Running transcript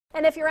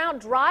And if you're out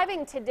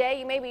driving today,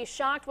 you may be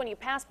shocked when you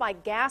pass by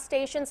gas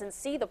stations and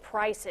see the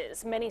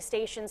prices. Many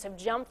stations have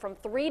jumped from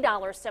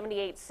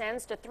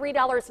 $3.78 to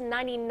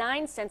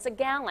 $3.99 a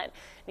gallon.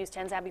 News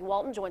 10's Abby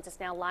Walton joins us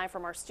now live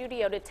from our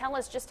studio to tell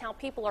us just how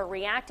people are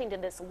reacting to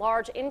this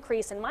large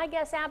increase. And my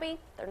guess, Abby,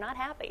 they're not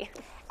happy.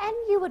 And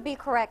you would be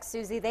correct,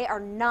 Susie. They are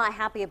not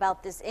happy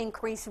about this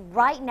increase.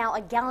 Right now,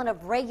 a gallon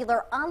of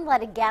regular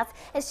unleaded gas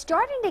is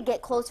starting to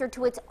get closer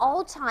to its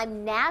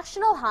all-time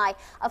national high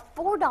of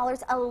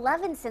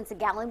 $4.11 a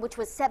gallon, which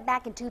was set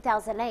back in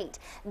 2008.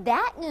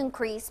 That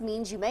increase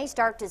means you may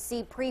start to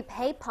see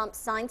prepay pump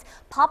signs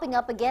popping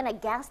up again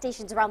at gas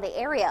stations around the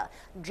area.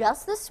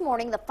 Just this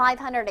morning, the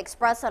 500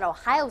 Express on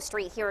Ohio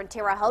Street here in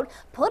Terre Haute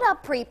put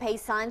up prepay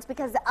signs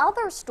because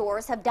other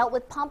stores have dealt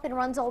with pump and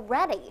runs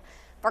already.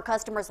 For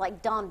customers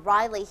like Don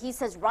Riley, he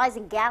says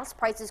rising gas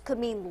prices could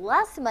mean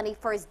less money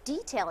for his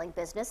detailing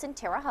business in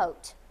Terre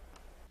Haute.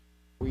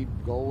 We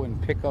go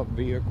and pick up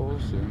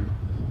vehicles, and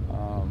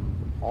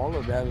all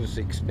of that is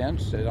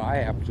expense that I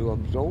have to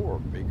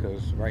absorb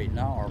because right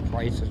now our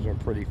prices are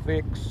pretty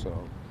fixed. So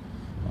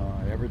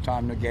every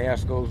time the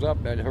gas goes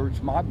up, that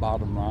hurts my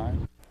bottom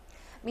line.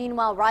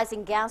 Meanwhile,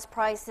 rising gas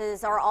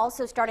prices are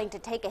also starting to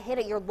take a hit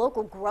at your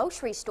local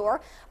grocery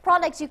store.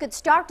 Products you could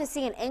start to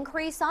see an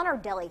increase on are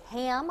deli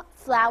ham,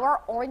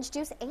 flour, orange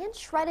juice, and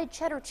shredded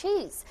cheddar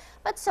cheese.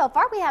 But so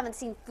far, we haven't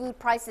seen food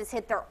prices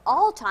hit their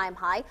all-time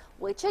high,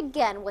 which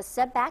again was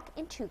set back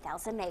in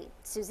 2008.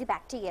 Susie,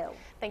 back to you.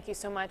 Thank you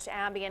so much,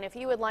 Abby. And if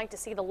you would like to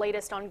see the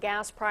latest on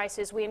gas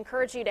prices, we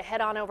encourage you to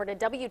head on over to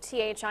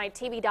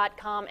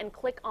WTHI-TV.com and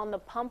click on the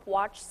Pump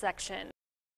Watch section.